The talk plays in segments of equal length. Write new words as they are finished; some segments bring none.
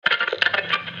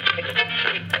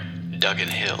Duggan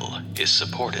Hill is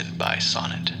supported by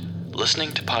Sonnet.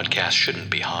 Listening to podcasts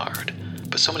shouldn't be hard,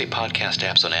 but so many podcast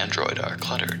apps on Android are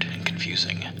cluttered and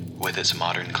confusing. With its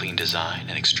modern, clean design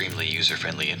and extremely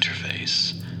user-friendly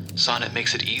interface, Sonnet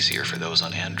makes it easier for those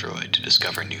on Android to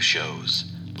discover new shows,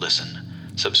 listen,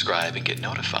 subscribe, and get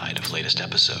notified of latest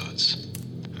episodes.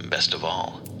 Best of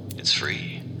all, it's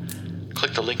free.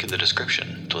 Click the link in the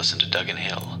description to listen to Duggan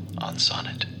Hill on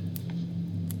Sonnet.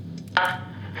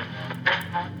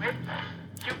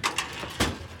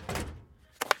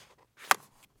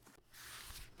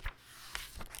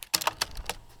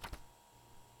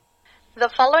 The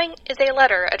following is a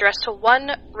letter addressed to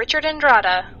one Richard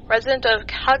Andrada, resident of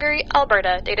Calgary,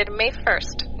 Alberta, dated May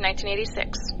 1st,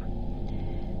 1986.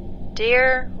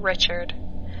 Dear Richard,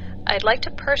 I'd like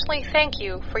to personally thank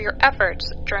you for your efforts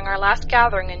during our last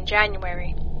gathering in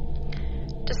January.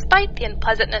 Despite the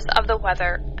unpleasantness of the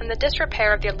weather and the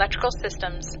disrepair of the electrical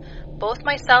systems, both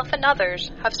myself and others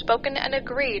have spoken and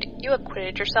agreed you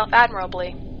acquitted yourself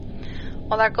admirably.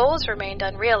 While our goals remained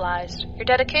unrealized, your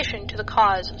dedication to the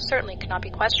cause certainly cannot be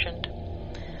questioned.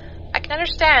 I can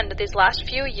understand that these last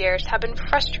few years have been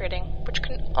frustrating, which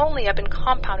can only have been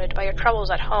compounded by your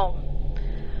troubles at home.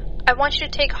 I want you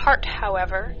to take heart,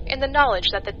 however, in the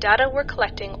knowledge that the data we're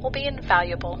collecting will be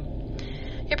invaluable.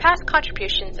 Your past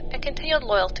contributions and continued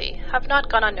loyalty have not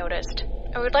gone unnoticed,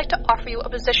 and we would like to offer you a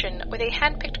position with a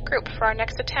hand-picked group for our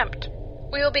next attempt.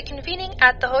 We will be convening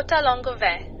at the Hotel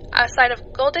Longueuil, outside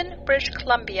of Golden, British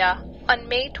Columbia, on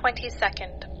May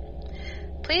 22nd.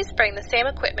 Please bring the same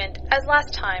equipment as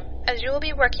last time, as you will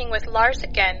be working with Lars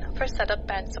again for setup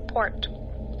and support.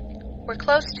 We're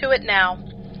close to it now.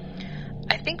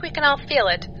 I think we can all feel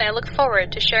it, and I look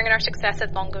forward to sharing our success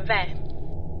at Longueuil.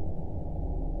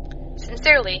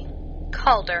 Sincerely,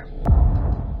 Calder.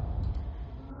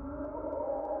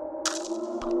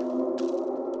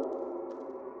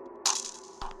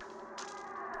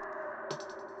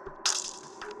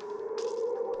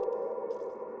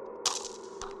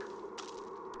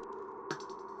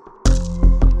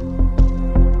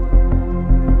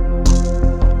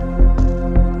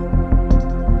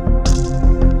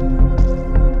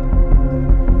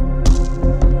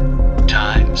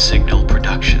 Signal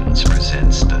Productions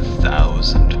presents The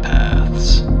Thousand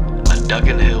Paths, a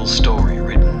Duggan Hill story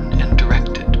written and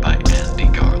directed by Andy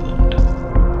Garland.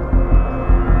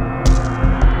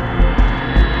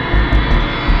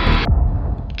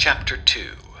 Chapter 2,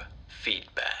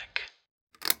 Feedback.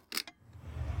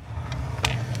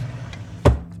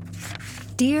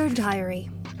 Dear Diary,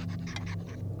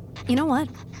 you know what?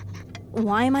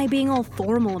 Why am I being all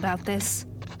formal about this?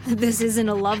 This isn't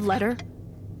a love letter.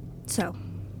 So,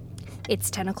 it's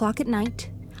 10 o'clock at night.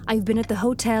 I've been at the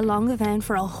Hotel Longueuil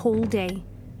for a whole day.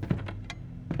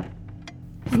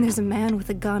 And there's a man with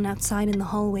a gun outside in the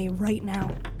hallway right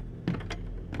now.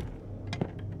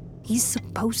 He's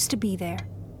supposed to be there.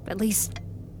 At least,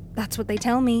 that's what they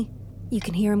tell me. You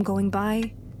can hear him going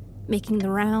by, making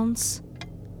the rounds.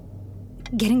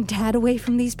 Getting Dad away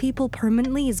from these people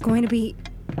permanently is going to be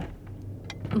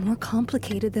more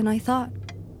complicated than I thought.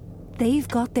 They've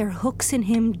got their hooks in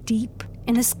him deep.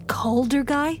 And this Calder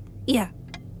guy? Yeah,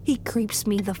 he creeps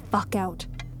me the fuck out.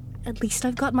 At least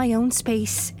I've got my own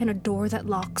space and a door that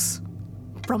locks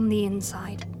from the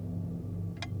inside.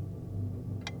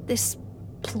 This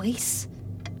place,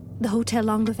 the Hotel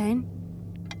Longueuil,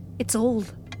 it's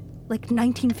old, like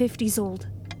 1950s old.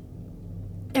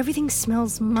 Everything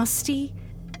smells musty.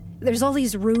 There's all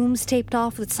these rooms taped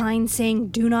off with signs saying,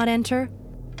 "Do not enter."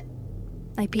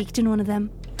 I peeked in one of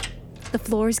them. The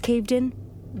floor's caved in.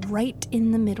 Right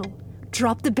in the middle.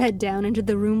 Drop the bed down into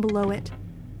the room below it.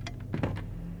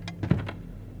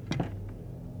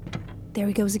 There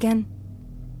he goes again.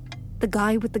 The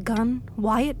guy with the gun,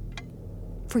 Wyatt,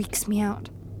 freaks me out.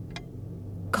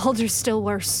 Calder's still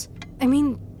worse. I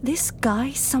mean, this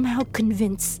guy somehow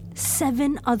convinced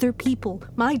 7 other people,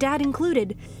 my dad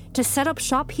included, to set up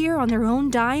shop here on their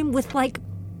own dime with like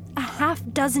a half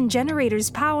dozen generators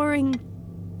powering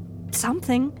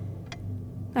something.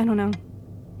 I don't know.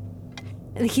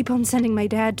 They keep on sending my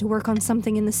dad to work on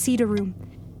something in the Cedar room,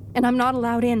 and I'm not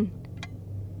allowed in.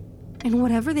 And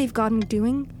whatever they've got him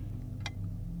doing,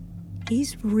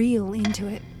 he's real into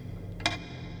it.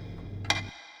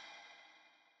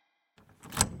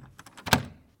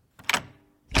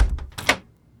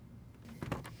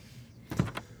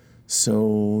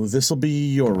 So this'll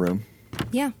be your room.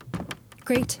 Yeah,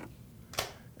 great.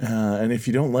 And if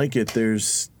you don't like it,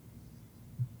 there's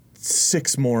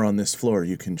 6 more on this floor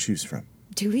you can choose from.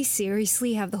 Do we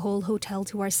seriously have the whole hotel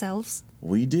to ourselves?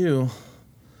 We do.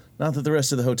 Not that the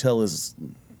rest of the hotel is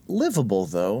livable,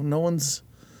 though. No one's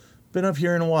been up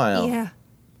here in a while. Yeah.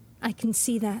 I can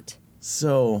see that.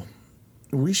 So,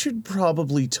 we should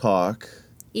probably talk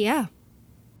Yeah,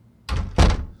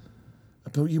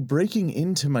 about you breaking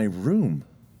into my room.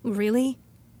 really?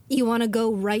 You want to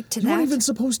go right to You that? weren't even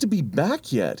supposed to be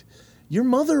back yet. Your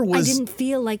mother was... I didn't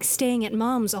feel like staying at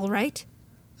Mom's, all right?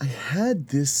 I had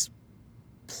this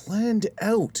planned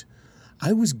out.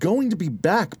 I was going to be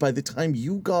back by the time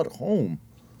you got home.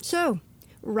 So,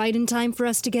 right in time for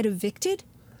us to get evicted?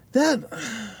 That...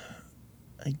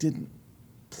 I didn't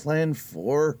plan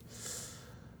for.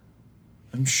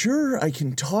 I'm sure I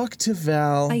can talk to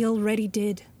Val. I already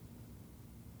did.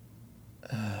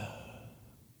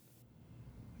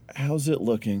 How's it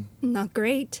looking? Not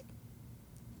great.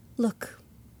 Look,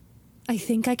 I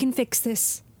think I can fix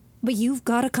this, but you've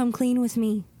got to come clean with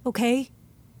me, okay?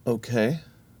 Okay.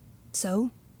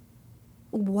 So,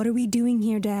 what are we doing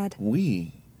here, Dad?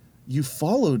 You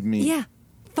followed me. Yeah,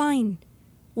 fine.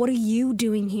 What are you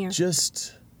doing here?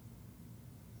 Just...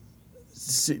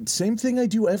 same thing I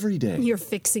do every day. You're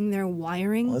fixing their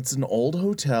wiring? Well, it's an old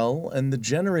hotel, and the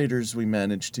generators we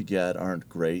managed to get aren't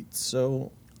great,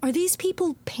 so... Are these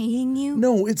people paying you?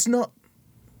 No, it's not...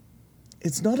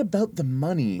 It's not about the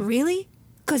money. Really?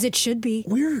 'Cause it should be.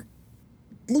 We're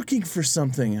looking for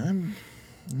something. I'm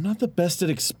not the best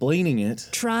at explaining it.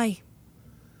 Try.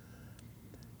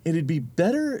 It'd be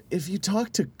better if you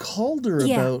talked to Calder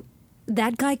Yeah. about...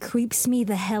 That guy creeps me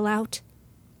the hell out.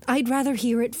 I'd rather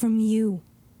hear it from you.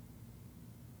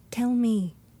 Tell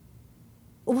me,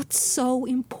 what's so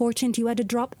important you had to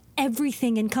drop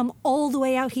everything and come all the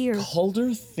way out here?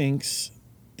 Calder thinks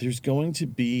there's going to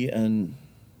be an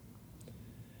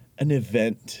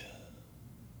event.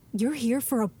 You're here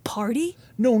for a party?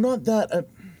 No, not that.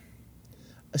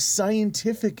 A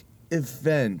scientific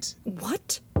event.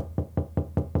 What?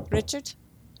 Richard,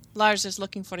 Lars is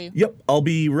looking for you. Yep, I'll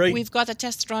be right... We've got a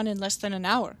test run in less than an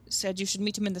hour. Said you should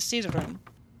meet him in the cedar room.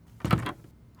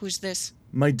 Who's this?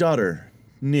 My daughter,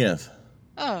 Niev.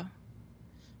 Oh.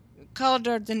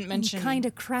 Calder didn't I'm mention... kind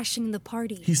of crashing the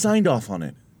party. He signed off on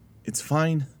it. It's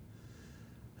fine.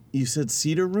 You said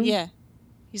cedar room? Yeah.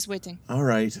 He's waiting. All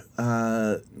right.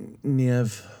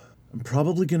 Niev, I'm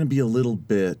probably going to be a little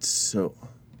bit, so...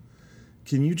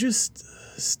 Can you just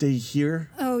stay here?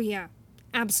 Oh, yeah.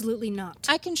 Absolutely not.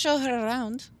 I can show her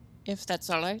around, if that's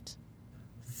all right.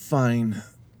 Fine.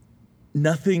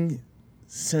 Nothing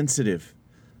sensitive.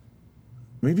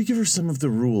 Maybe give her some of the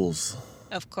rules.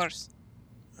 Of course.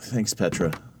 Thanks,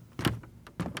 Petra.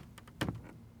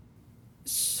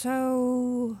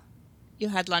 So... You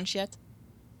had lunch yet?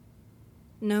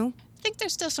 No? I think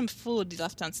there's still some food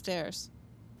left downstairs.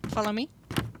 Follow me?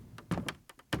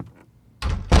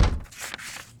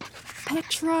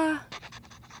 Petra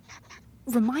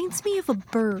reminds me of a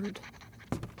bird.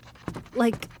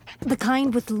 Like the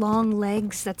kind with long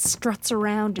legs that struts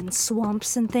around in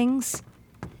swamps and things.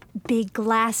 Big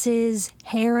glasses,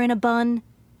 hair in a bun.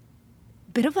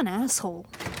 Bit of an asshole.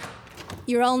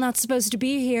 You're all not supposed to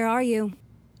be here, are you?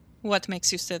 What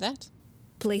makes you say that?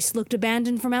 Place looked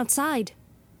abandoned from outside.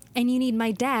 And you need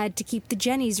my dad to keep the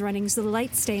Jennies running so the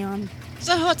lights stay on.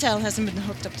 The hotel hasn't been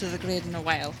hooked up to the grid in a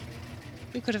while.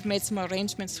 We could have made some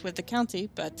arrangements with the county,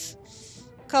 but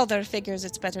Calder figures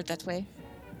it's better that way.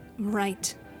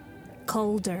 Right.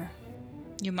 Calder.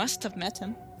 You must have met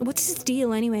him. What's his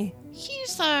deal anyway?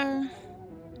 He's our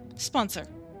sponsor.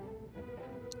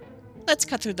 Let's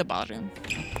cut through the ballroom.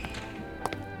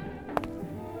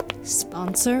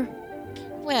 Sponsor?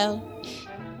 Well,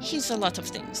 he's a lot of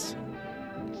things.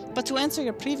 But to answer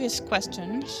your previous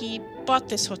question, he bought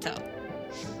this hotel.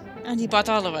 And he bought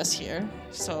all of us here,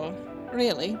 so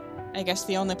really, I guess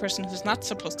the only person who's not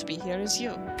supposed to be here is you.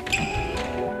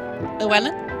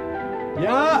 Llewellyn?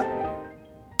 Yeah?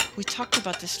 We talked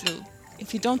about this, Lou.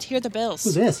 If you don't hear the bells...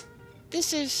 Who's this?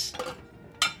 This is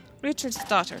Richard's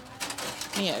daughter,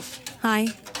 Niev. Hi.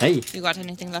 Hey. You got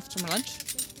anything left from lunch?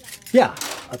 Yeah.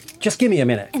 Just give me a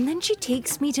minute. And then she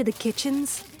takes me to the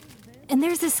kitchens, and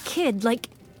there's this kid, like,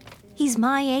 he's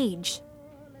my age.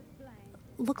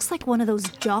 Looks like one of those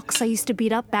jocks I used to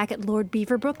beat up back at Lord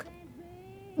Beaverbrook.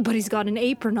 But he's got an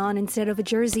apron on instead of a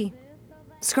jersey,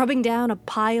 scrubbing down a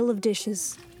pile of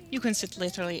dishes. You can sit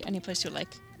literally any place you like.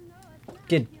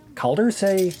 Did Calder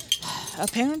say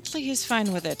Apparently he's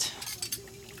fine with it.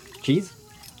 cheese?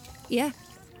 Yeah,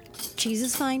 cheese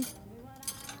is fine.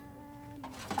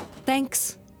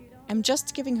 Thanks. I'm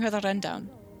just giving her the rundown.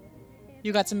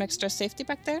 You got some extra safety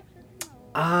back there?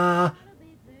 I'm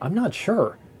not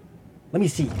sure. Let me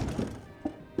see.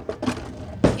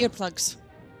 Earplugs.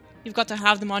 You've got to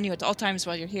have them on you at all times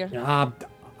while you're here.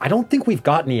 I don't think we've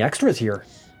got any extras here.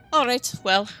 All right,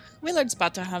 well, Willard's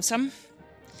about to have some.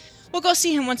 We'll go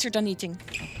see him once you're done eating.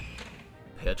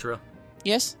 Petra,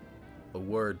 Yes? a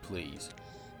word, please.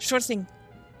 Sure thing.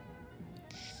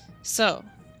 So,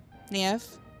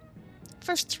 Niev,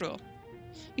 first rule.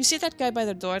 You see that guy by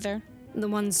the door there? The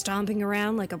one stomping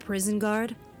around like a prison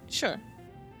guard? Sure.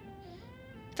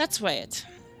 That's Wyatt.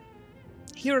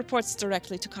 He reports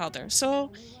directly to Calder,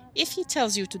 so if he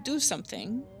tells you to do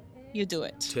something, you do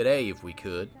it. Today, if we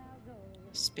could.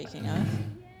 Speaking of,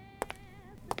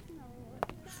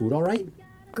 Food all right?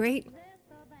 Great.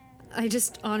 I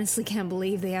just honestly can't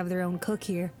believe they have their own cook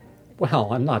here.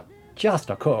 Well, I'm not just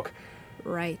a cook.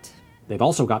 Right. They've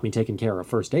also got me taking care of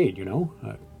first aid, you know?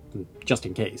 Just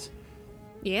in case.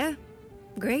 Yeah,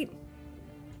 great.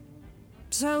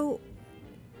 So,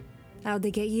 how'd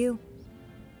they get you?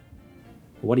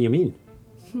 What do you mean?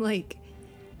 Like,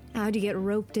 how'd you get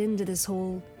roped into this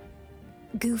whole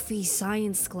goofy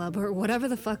science club or whatever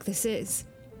the fuck this is?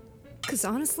 'Cause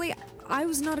honestly, I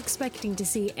was not expecting to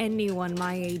see anyone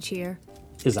my age here.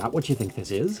 Is that what you think this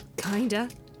is? Kinda,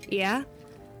 yeah.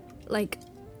 Like,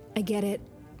 I get it.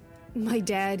 My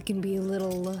dad can be a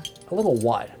little... A little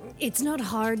what? It's not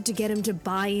hard to get him to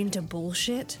buy into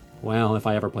bullshit. Well, if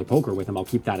I ever play poker with him, I'll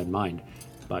keep that in mind.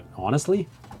 But honestly,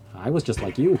 I was just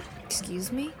like you.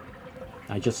 Excuse me?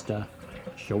 I just,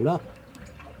 showed up.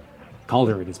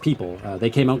 Calder and his people, they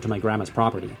came out to my grandma's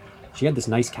property. She had this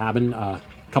nice cabin,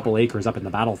 couple acres up in the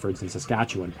Battlefords in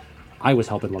Saskatchewan. I was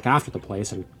helping look after the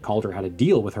place, and Calder had a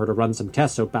deal with her to run some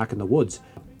tests out back in the woods.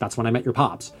 That's when I met your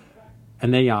pops.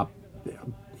 And they,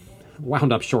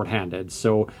 wound up short-handed,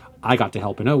 so I got to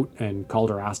helping out, and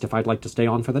Calder asked if I'd like to stay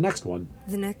on for the next one.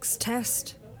 The next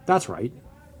test? That's right.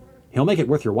 He'll make it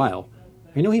worth your while.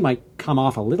 I know he might come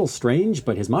off a little strange,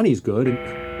 but his money's good, and...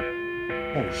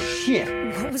 Oh, shit!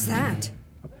 What was that?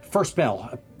 First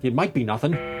bell. It might be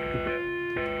nothing.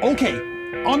 Okay,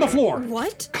 on the floor.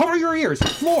 What? Cover your ears.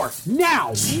 Floor,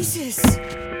 now! Jesus!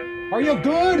 Are you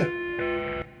good?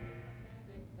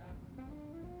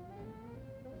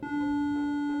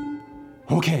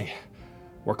 Okay,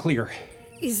 we're clear.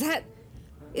 Is that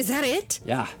it?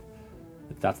 Yeah,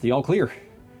 that's the all clear.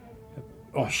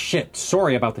 Oh shit,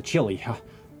 sorry about the chili.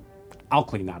 I'll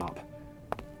clean that up.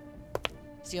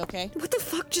 is he okay? What the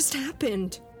fuck just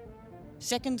happened?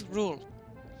 Second rule.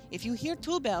 If you hear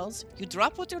two bells, you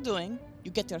drop what you're doing,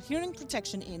 you get your hearing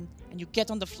protection in, and you get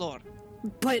on the floor.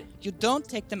 But You don't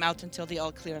take them out until the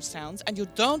all clear sounds, and you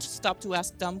don't stop to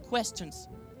ask dumb questions.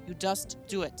 You just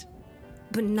do it.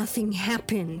 nothing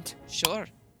happened. Sure.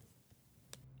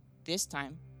 This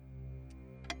time.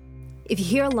 If you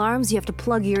hear alarms, you have to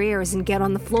plug your ears and get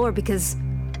on the floor because...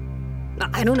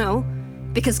 I don't know.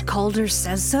 Because Calder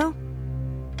says so?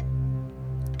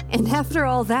 And after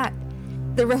all that,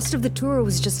 the rest of the tour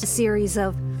was just a series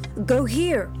of go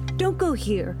here, don't go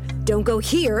here, don't go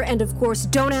here, and of course,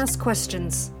 don't ask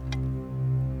questions.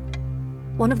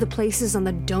 One of the places on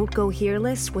the don't go here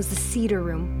list was the Cedar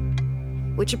Room,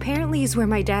 which apparently is where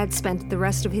my dad spent the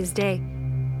rest of his day.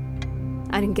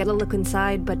 I didn't get a look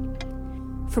inside, but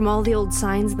from all the old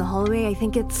signs in the hallway, I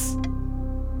think it's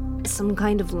some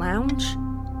kind of lounge.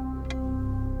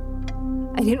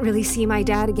 I didn't really see my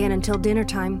dad again until dinner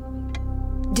time.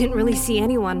 Didn't really see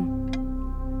anyone.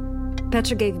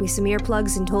 Petra gave me some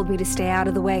earplugs and told me to stay out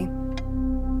of the way.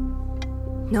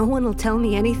 No one will tell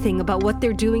me anything about what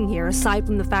they're doing here aside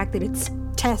from the fact that it's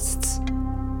tests.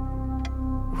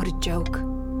 What a joke.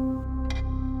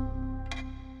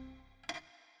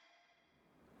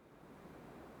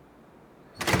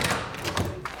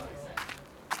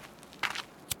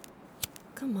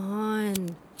 Come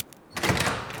on.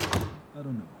 I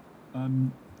don't know.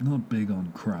 I'm not big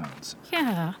on crowds.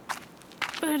 Yeah,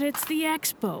 but it's the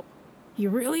expo. You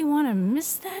really want to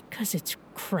miss that because it's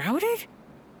crowded?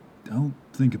 Don't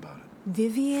think about it.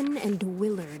 Vivian and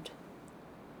Willard.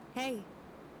 Hey,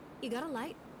 you got a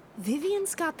light?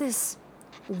 Vivian's got this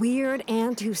weird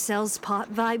aunt who sells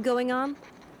pot vibe going on.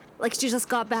 Like she just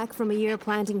got back from a year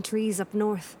planting trees up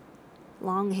north.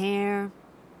 Long hair,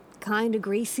 kinda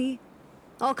greasy,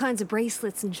 all kinds of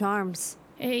bracelets and charms.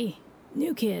 Hey,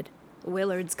 new kid.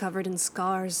 Willard's covered in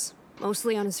scars,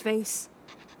 mostly on his face.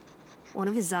 One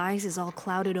of his eyes is all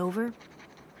clouded over.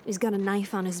 He's got a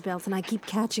knife on his belt, and I keep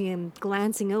catching him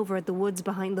glancing over at the woods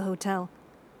behind the hotel.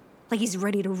 Like he's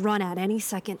ready to run at any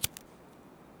second.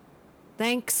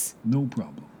 Thanks. No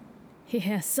problem.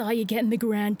 Yeah, saw you getting the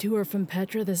grand tour from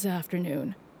Petra this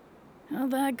afternoon.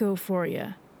 How'd that go for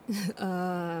you?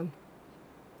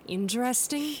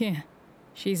 Interesting? Yeah,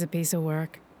 she's a piece of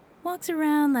work. Walks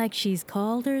around like she's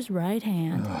Calder's right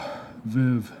hand.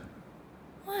 Viv,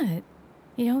 What?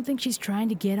 You don't think she's trying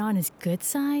to get on his good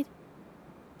side?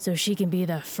 So she can be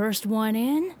the first one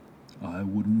in? I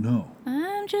wouldn't know.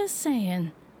 I'm just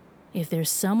saying. If there's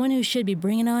someone who should be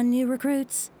bringing on new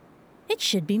recruits, it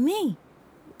should be me.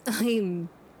 I'm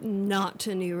not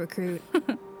a new recruit.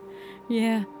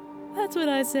 Yeah, that's what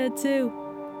I said too.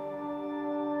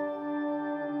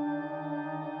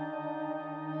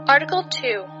 Article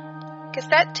 2.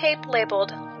 Cassette tape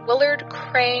labeled Willard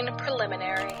Crane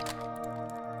Preliminary.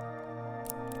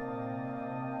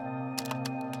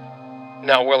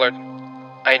 Now, Willard,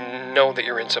 I know that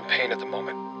you're in some pain at the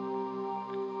moment,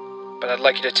 but I'd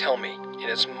like you to tell me, in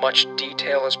as much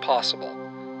detail as possible,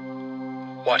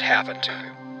 what happened to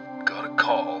you. Got a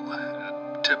call,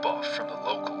 a tip-off from the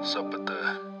locals up at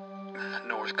the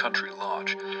North Country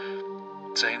Lodge,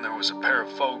 saying there was a pair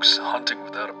of folks hunting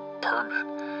without a permit.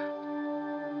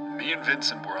 Me and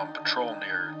Vincent were on patrol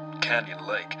near Canyon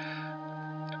Lake.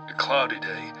 A cloudy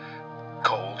day,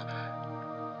 cold,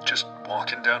 just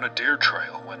walking down a deer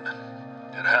trail when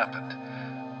it happened.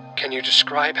 Can you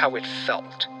describe how it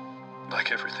felt?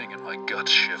 Like everything in my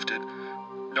guts shifted,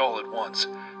 all at once.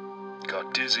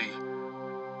 Got dizzy,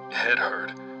 head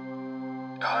hurt.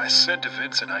 I said to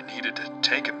Vincent I needed to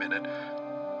take a minute,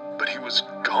 but he was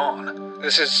gone.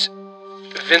 This is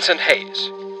Vincent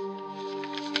Hayes,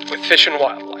 with Fish and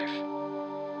Wildlife.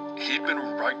 He'd been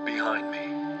right behind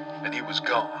me, and he was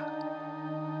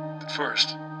gone. At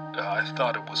first, I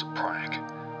thought it was a prank,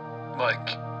 like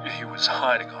he was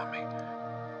hiding on me.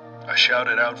 I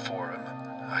shouted out for him.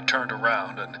 I turned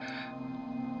around, and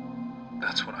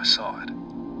that's when I saw it.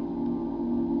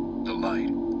 The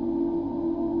light.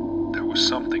 There was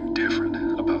something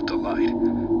different about the light.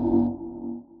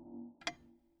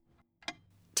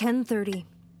 10:30.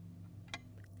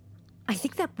 I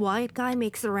think that Wyatt guy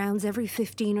makes the rounds every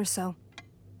 15 or so.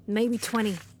 Maybe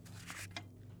 20.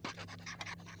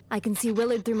 I can see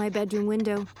Willard through my bedroom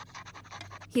window.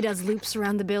 He does loops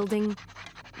around the building,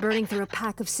 burning through a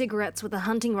pack of cigarettes with a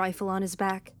hunting rifle on his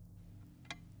back.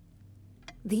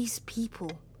 These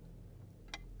people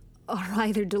are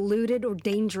either deluded or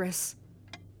dangerous.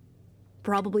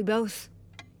 Probably both.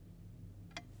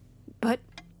 But,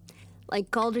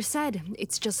 like Calder said,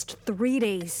 it's just 3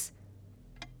 days.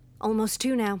 Almost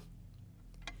 2 now.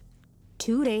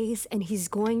 2 days, and he's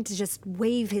going to just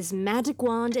wave his magic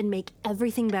wand and make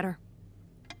everything better.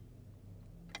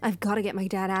 I've got to get my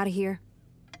dad out of here.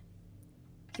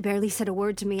 He barely said a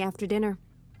word to me after dinner.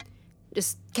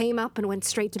 Just came up and went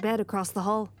straight to bed across the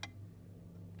hall.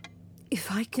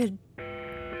 If I could...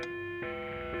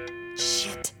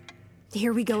 Shit.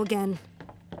 Here we go again.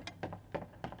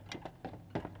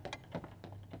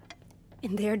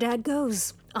 And there Dad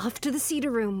goes, off to the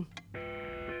cedar room.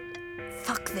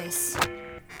 Fuck this.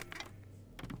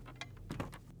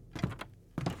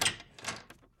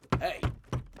 Hey!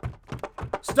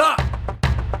 Stop!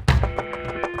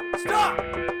 Stop!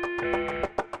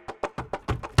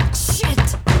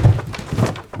 Shit!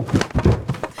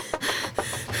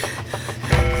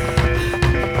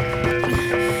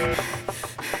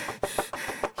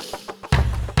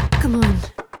 Come on.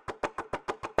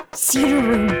 Cedar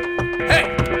room. Hey!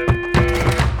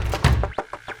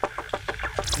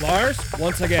 Lars,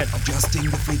 once again. Adjusting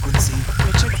the frequency.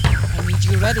 Richard, I need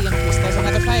you ready in case there's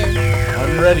another fire.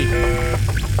 I'm ready.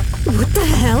 What the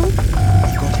hell?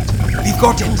 We've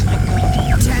got it! Oh my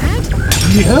god. Dad?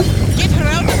 Yeah? Get her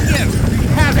out of here!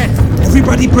 Have it!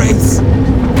 Everybody brace!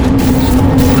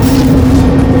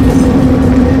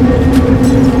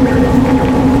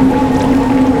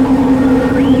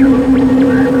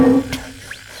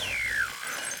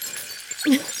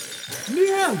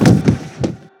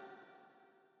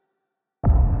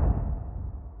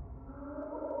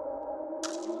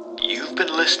 You've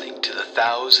been listening to The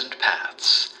Thousand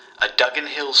Paths, a Duggan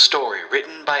Hill story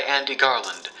written by Andy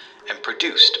Garland and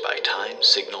produced by Time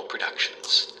Signal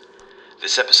Productions.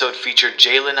 This episode featured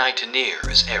Jalen Itanier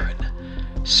as Aaron,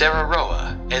 Sarah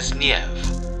Roa as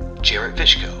Niev, Jarrett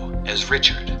Vishko as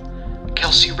Richard,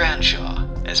 Kelsey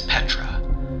Ranshaw as Petra,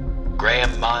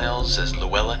 Graham Miles as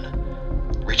Llewellyn,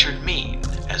 Richard Mean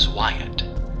as Wyatt,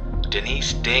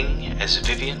 Denise Ding as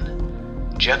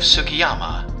Vivian, Jeff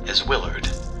Sugiyama as Willard,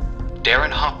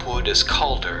 Darren Hopwood as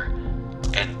Calder,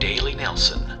 and Daley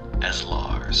Nelson as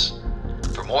Lars.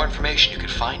 For more information, you can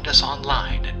find us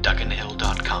online at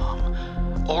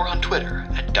DugganHill.com or on Twitter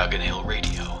at DugganHill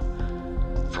Radio.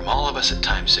 From all of us at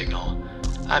Time Signal,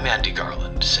 I'm Andy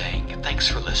Garland saying thanks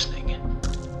for listening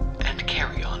and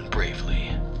carry on bravely.